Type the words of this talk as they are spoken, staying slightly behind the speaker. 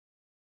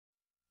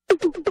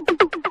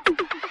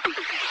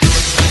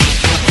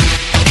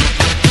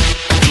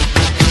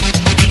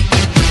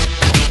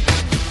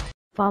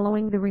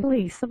Following the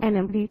release of an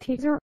MV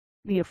teaser,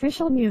 the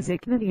official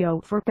music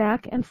video for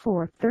Back and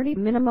Forth 30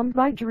 Minimum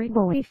by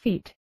Giriboy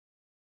feat.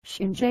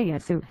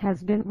 Shinjayasu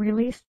has been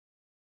released.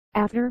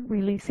 After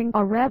releasing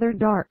a rather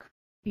dark,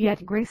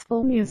 yet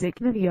graceful music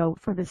video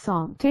for the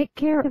song Take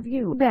Care of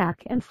You,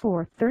 Back and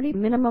Forth 30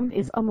 Minimum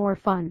is a more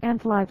fun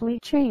and lively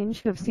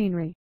change of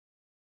scenery.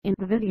 In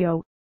the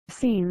video,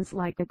 scenes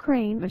like a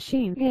crane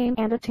machine game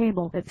and a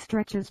table that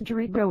stretches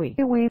Giriboy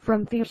away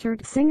from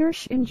featured singer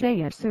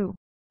Shinjayasu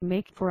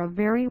make for a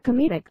very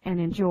comedic and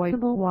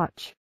enjoyable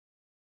watch.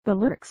 The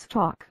lyrics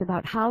talk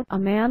about how a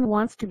man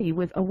wants to be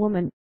with a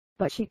woman,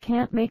 but she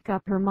can't make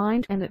up her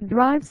mind and it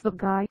drives the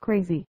guy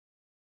crazy.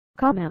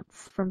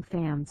 Comments from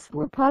fans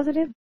were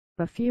positive,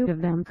 a few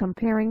of them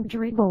comparing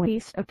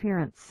Giriboy's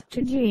appearance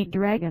to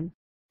G-Dragon.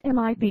 Am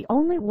I the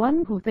only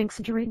one who thinks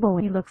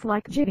Giriboy looks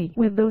like Jitty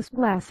with those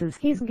glasses?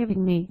 He's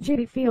giving me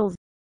Jitty feels.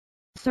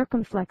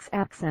 Circumflex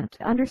accent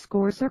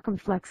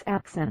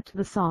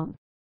the song,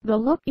 the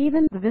look,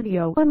 even the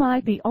video. Am I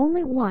the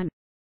only one?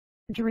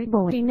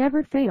 Giriboy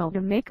never failed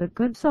to make a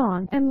good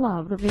song and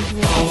love the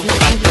visual.